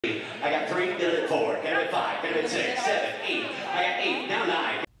I got 3, get it at 4, get it at 5, get it at 6, 7, 8. I got 8, now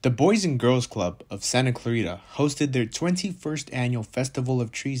 9. The Boys and Girls Club of Santa Clarita hosted their 21st annual Festival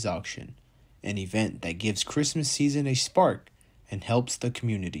of Trees auction, an event that gives Christmas season a spark and helps the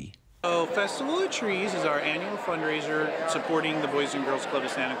community. So Festival of Trees is our annual fundraiser supporting the Boys and Girls Club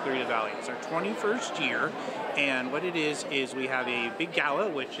of Santa Clarita Valley. It's our 21st year, and what it is we have a big gala,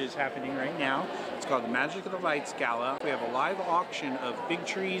 which is happening right now. It's called the Magic of the Lights Gala. We have a live auction of big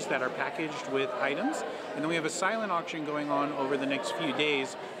trees that are packaged with items, and then we have a silent auction going on over the next few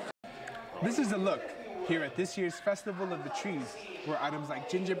days. This is a look here at this year's Festival of the Trees, where items like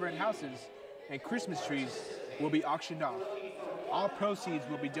gingerbread houses and Christmas trees will be auctioned off. All proceeds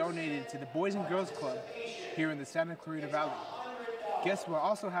will be donated to the Boys and Girls Club here in the Santa Clarita Valley. Guests will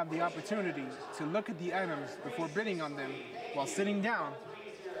also have the opportunity to look at the items before bidding on them while sitting down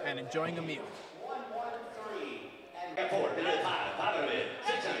and enjoying a meal.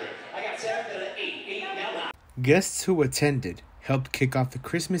 Guests who attended helped kick off the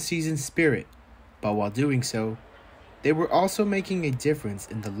Christmas season spirit, but while doing so, they were also making a difference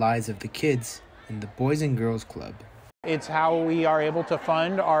in the lives of the kids in the Boys and Girls Club. It's how we are able to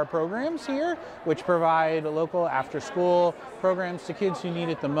fund our programs here, which provide local after-school programs to kids who need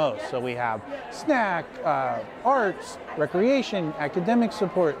it the most. So we have snack, arts, recreation, academic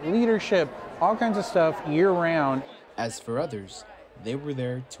support, leadership, all kinds of stuff year-round. As for others, they were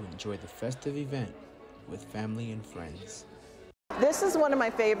there to enjoy the festive event with family and friends. This is one of my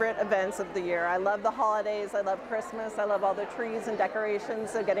favorite events of the year. I love the holidays, I love Christmas, I love all the trees and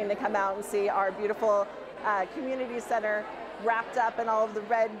decorations, so getting to come out and see our beautiful community center wrapped up in all of the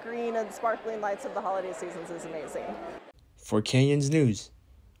red, green, and sparkling lights of the holiday seasons is amazing. For Canyons News,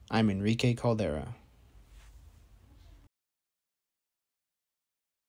 I'm Enrique Caldera.